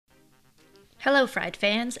Hello, Fried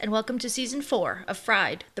fans, and welcome to Season 4 of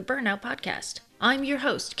Fried, the Burnout Podcast. I'm your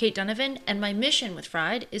host, Kate Donovan, and my mission with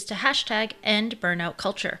Fried is to hashtag end burnout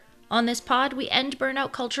culture. On this pod, we end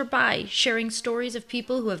burnout culture by sharing stories of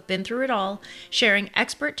people who have been through it all, sharing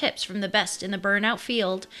expert tips from the best in the burnout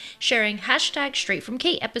field, sharing hashtag straight from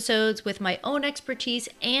Kate episodes with my own expertise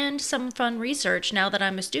and some fun research now that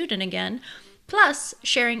I'm a student again, plus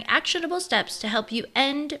sharing actionable steps to help you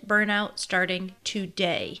end burnout starting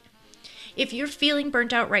today. If you're feeling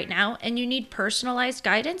burnt out right now and you need personalized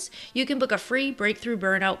guidance, you can book a free breakthrough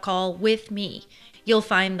burnout call with me. You'll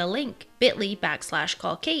find the link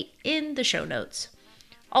bit.ly/callkate in the show notes.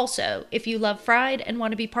 Also, if you love Fried and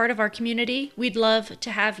want to be part of our community, we'd love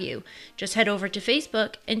to have you. Just head over to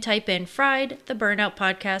Facebook and type in Fried, the Burnout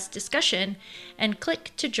Podcast discussion, and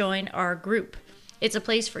click to join our group. It's a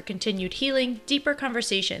place for continued healing, deeper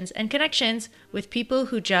conversations, and connections with people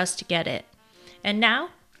who just get it. And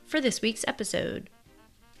now, for this week's episode.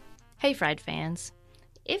 Hey, Fried fans.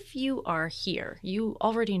 If you are here, you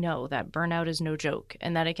already know that burnout is no joke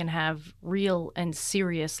and that it can have real and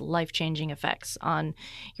serious life-changing effects on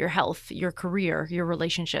your health, your career, your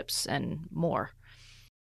relationships, and more.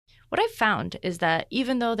 What I've found is that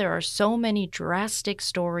even though there are so many drastic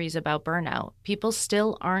stories about burnout, people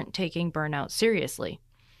still aren't taking burnout seriously.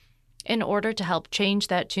 In order to help change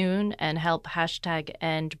that tune and help hashtag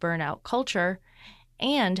end burnout culture,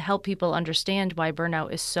 and help people understand why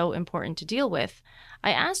burnout is so important to deal with,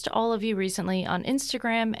 I asked all of you recently on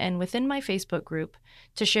Instagram and within my Facebook group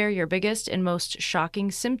to share your biggest and most shocking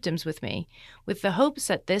symptoms with me, with the hopes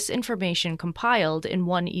that this information compiled in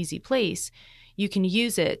one easy place, you can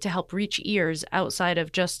use it to help reach ears outside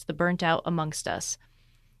of just the burnt out amongst us.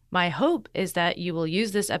 My hope is that you will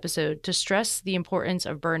use this episode to stress the importance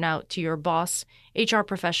of burnout to your boss, HR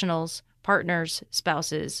professionals, partners,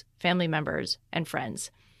 spouses, family members, and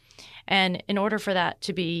friends. And in order for that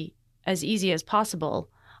to be as easy as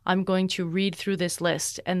possible, I'm going to read through this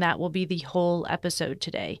list, and that will be the whole episode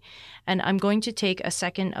today. And I'm going to take a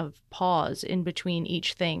second of pause in between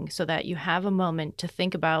each thing so that you have a moment to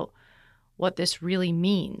think about what this really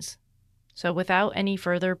means. So without any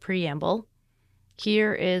further preamble,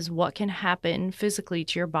 here is what can happen physically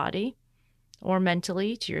to your body or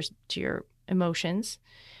mentally to your emotions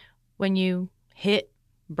when you hit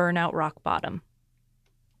burnout rock bottom.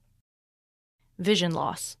 Vision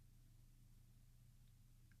loss.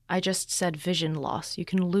 I just said vision loss. You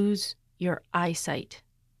can lose your eyesight.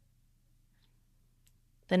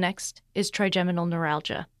 The next is trigeminal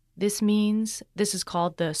neuralgia. This is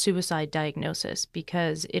called the suicide diagnosis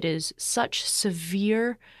because it is such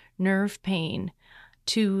severe nerve pain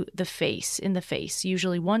to the face, in the face,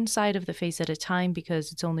 usually one side of the face at a time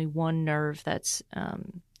because it's only one nerve that's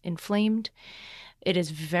inflamed. It is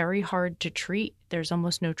very hard to treat. There's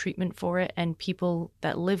almost no treatment for it. And people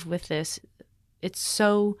that live with this, it's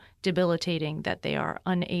so debilitating that they are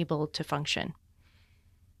unable to function.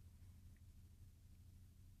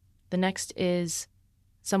 The next is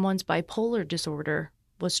someone's bipolar disorder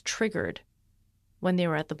was triggered when they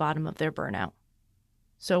were at the bottom of their burnout.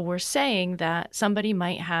 So we're saying that somebody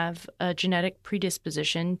might have a genetic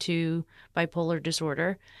predisposition to bipolar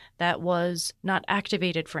disorder that was not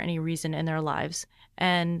activated for any reason in their lives,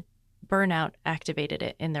 and burnout activated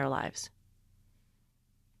it in their lives.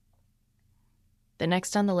 The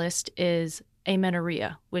next on the list is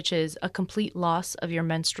amenorrhea, which is a complete loss of your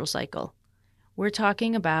menstrual cycle. We're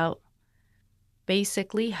talking about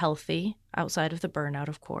basically healthy, outside of the burnout,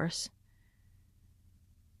 of course,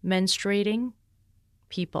 menstruating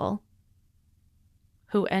people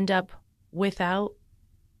who end up without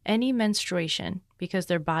any menstruation because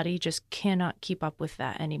their body just cannot keep up with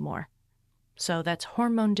that anymore. So that's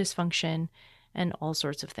hormone dysfunction and all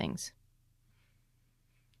sorts of things.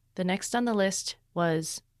 The next on the list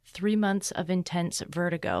was 3 months of intense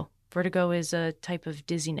vertigo. Vertigo is a type of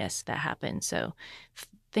dizziness that happens. So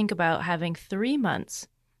think about having 3 months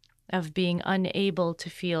of being unable to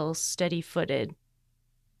feel steady-footed,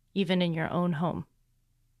 even in your own home.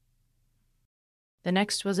 The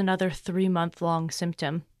next was another 3-month-long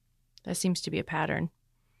symptom. That seems to be a pattern.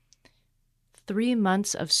 3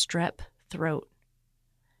 months of strep throat.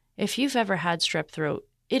 If you've ever had strep throat,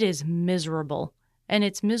 it is miserable. And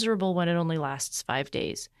it's miserable when it only lasts 5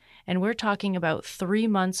 days. And we're talking about 3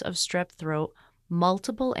 months of strep throat,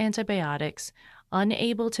 multiple antibiotics,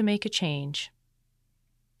 unable to make a change,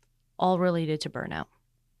 all related to burnout.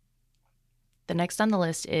 The next on the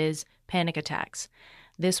list is panic attacks.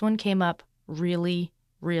 This one came up really,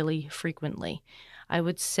 really frequently. I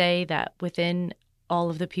would say that within all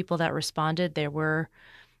of the people that responded, there were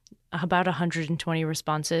about 120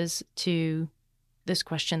 responses to this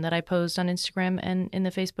question that I posed on Instagram and in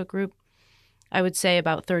the Facebook group, I would say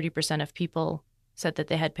about 30% of people said that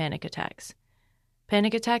they had panic attacks.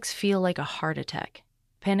 Panic attacks feel like a heart attack.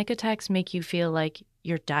 Panic attacks make you feel like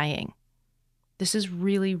you're dying. This is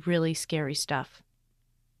really, really scary stuff.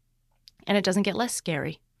 And it doesn't get less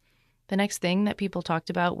scary. The next thing that people talked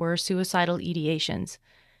about were suicidal ideations.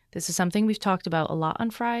 This is something we've talked about a lot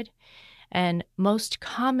on Fried. And most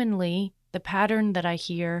commonly, the pattern that I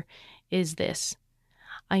hear is this.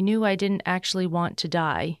 I knew I didn't actually want to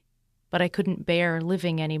die, but I couldn't bear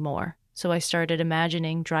living anymore. So I started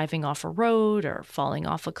imagining driving off a road or falling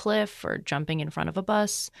off a cliff or jumping in front of a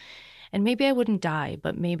bus. And maybe I wouldn't die,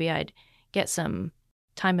 but maybe I'd get some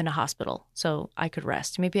time in a hospital so I could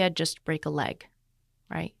rest. Maybe I'd just break a leg,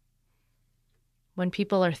 right? When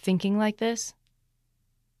people are thinking like this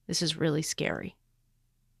is really scary.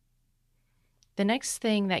 The next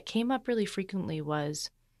thing that came up really frequently was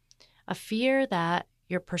a fear that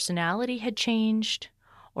your personality had changed,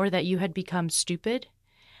 or that you had become stupid,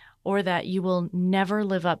 or that you will never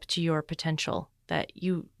live up to your potential, that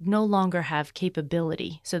you no longer have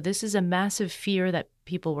capability. So this is a massive fear that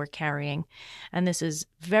people were carrying, and this is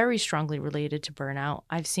very strongly related to burnout.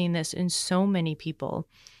 I've seen this in so many people,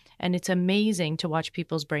 and it's amazing to watch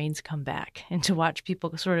people's brains come back and to watch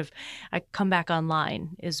people sort of come back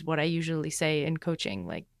online is what I usually say in coaching.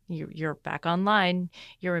 Like, you're back online,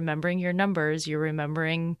 you're remembering your numbers, you're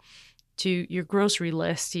remembering to your grocery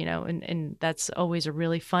list, and that's always a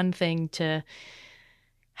really fun thing to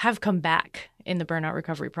have come back in the burnout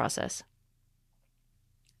recovery process.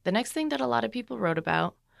 The next thing that a lot of people wrote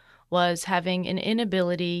about was having an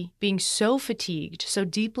inability, being so fatigued, so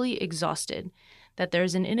deeply exhausted, that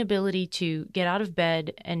there's an inability to get out of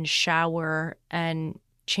bed and shower and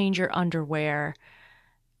change your underwear,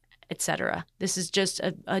 etc. This is just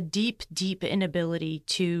a deep, deep inability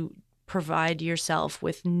to provide yourself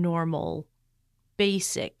with normal,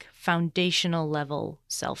 basic, foundational level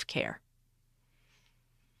self-care.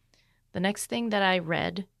 The next thing that I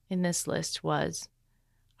read in this list was,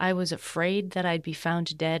 I was afraid that I'd be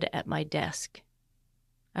found dead at my desk.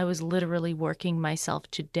 I was literally working myself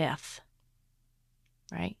to death.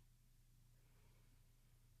 Right?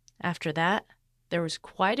 After that, there was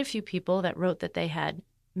quite a few people that wrote that they had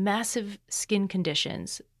massive skin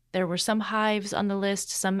conditions. There were some hives on the list,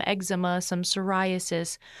 some eczema, some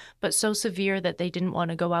psoriasis, but so severe that they didn't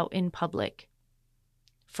want to go out in public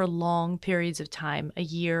for long periods of time, a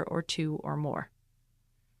year or two or more.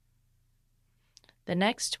 The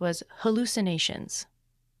next was hallucinations.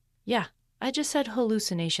 Yeah, I just said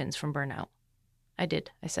hallucinations from burnout. I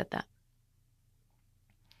said that.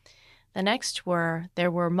 The next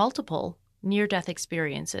there were multiple near-death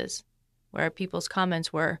experiences where people's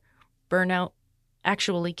comments were, burnout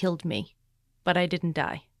actually killed me, but I didn't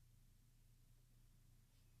die.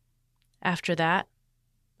 After that,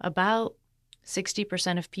 about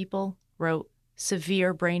 60% of people wrote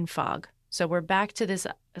severe brain fog. So we're back to this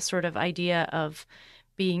sort of idea of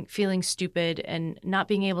feeling stupid and not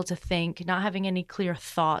being able to think, not having any clear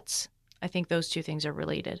thoughts. I think those two things are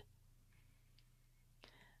related.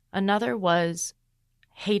 Another was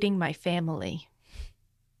hating my family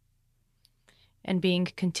and being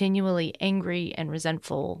continually angry and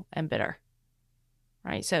resentful and bitter,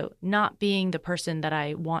 right? So not being the person that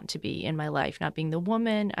I want to be in my life, not being the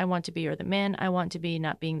woman I want to be or the man I want to be,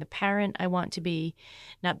 not being the parent I want to be,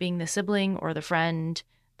 not being the sibling or the friend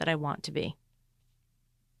that I want to be.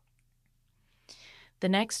 The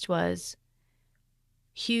next was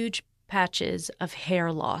huge patches of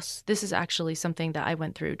hair loss. This is actually something that I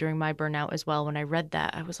went through during my burnout as well. When I read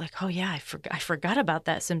that, I was like, oh yeah, I forgot about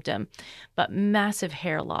that symptom, but massive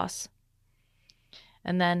hair loss.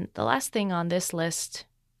 And then the last thing on this list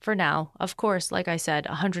for now, of course, like I said,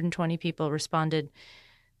 120 people responded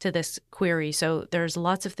to this query. So there's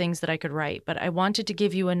lots of things that I could write, but I wanted to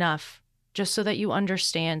give you enough just so that you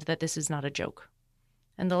understand that this is not a joke.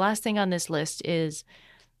 And the last thing on this list is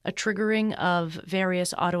a triggering of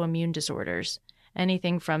various autoimmune disorders,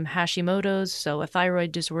 anything from Hashimoto's, so a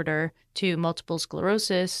thyroid disorder, to multiple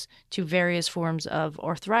sclerosis, to various forms of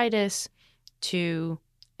arthritis, to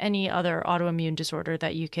any other autoimmune disorder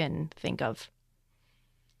that you can think of.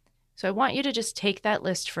 So I want you to just take that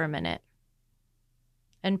list for a minute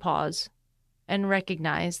and pause and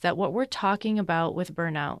recognize that what we're talking about with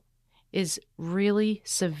burnout is really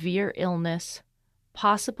severe illness,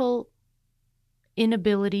 possible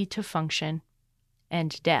inability to function,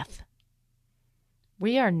 and death.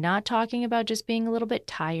 We are not talking about just being a little bit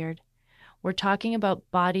tired. We're talking about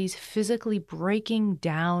bodies physically breaking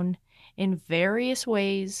down in various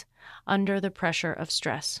ways under the pressure of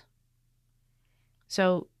stress.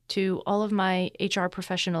 So to all of my HR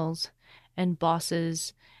professionals and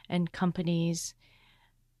bosses and companies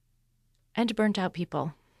and burnt out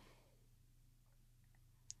people.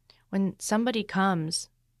 When somebody comes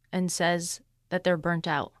and says that they're burnt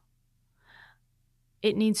out,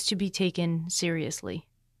 it needs to be taken seriously.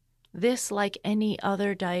 This, like any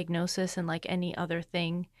other diagnosis and like any other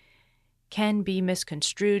thing, can be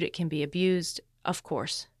misconstrued. It can be abused, of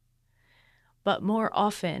course. But more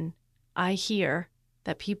often, I hear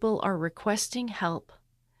that people are requesting help,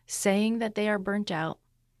 saying that they are burnt out,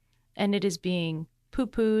 and it is being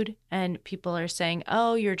poo-pooed, and people are saying,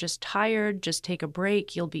 oh, you're just tired, just take a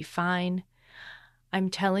break, you'll be fine. I'm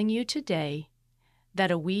telling you today that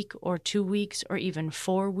a week or 2 weeks or even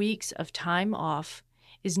 4 weeks of time off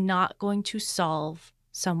is not going to solve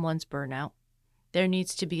someone's burnout. There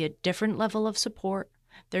needs to be a different level of support.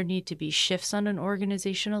 There need to be shifts on an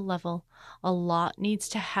organizational level. A lot needs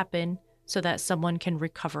to happen so that someone can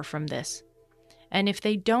recover from this. And if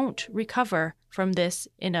they don't recover from this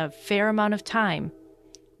in a fair amount of time,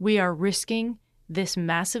 we are risking this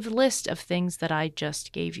massive list of things that I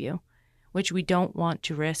just gave you, which we don't want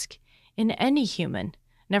to risk in any human,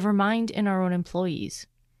 never mind in our own employees.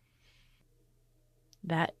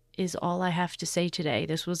 That is all I have to say today.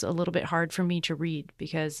 This was a little bit hard for me to read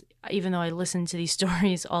because even though I listen to these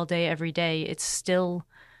stories all day, every day, it's still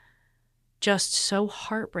just so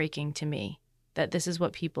heartbreaking to me that this is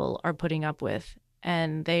what people are putting up with,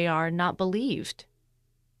 and they are not believed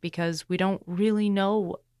because we don't really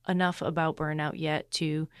know enough about burnout yet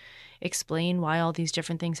to explain why all these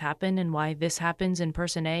different things happen and why this happens in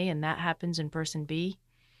person A and that happens in person B.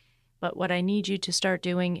 But what I need you to start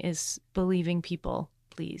doing is believing people,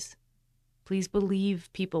 please. Please believe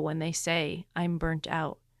people when they say, I'm burnt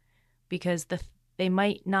out, because they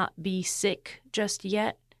might not be sick just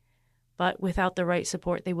yet, but without the right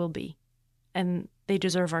support, they will be. And they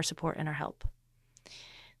deserve our support and our help.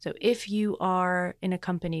 So if you are in a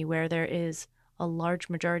company where there is a large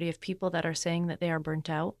majority of people that are saying that they are burnt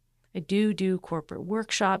out, I do corporate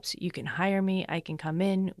workshops. You can hire me. I can come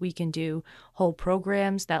in. We can do whole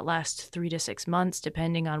programs that last 3 to 6 months,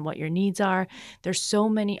 depending on what your needs are. There's so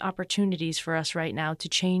many opportunities for us right now to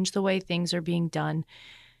change the way things are being done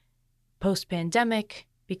post-pandemic,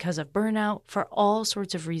 because of burnout, for all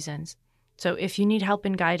sorts of reasons. So if you need help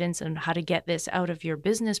and guidance on how to get this out of your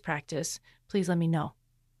business practice, please let me know.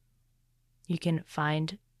 You can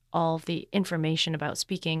find all the information about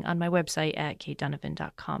speaking on my website at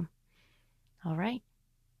katedonovan.com. All right.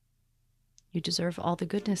 You deserve all the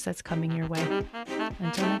goodness that's coming your way.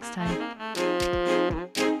 Until next time.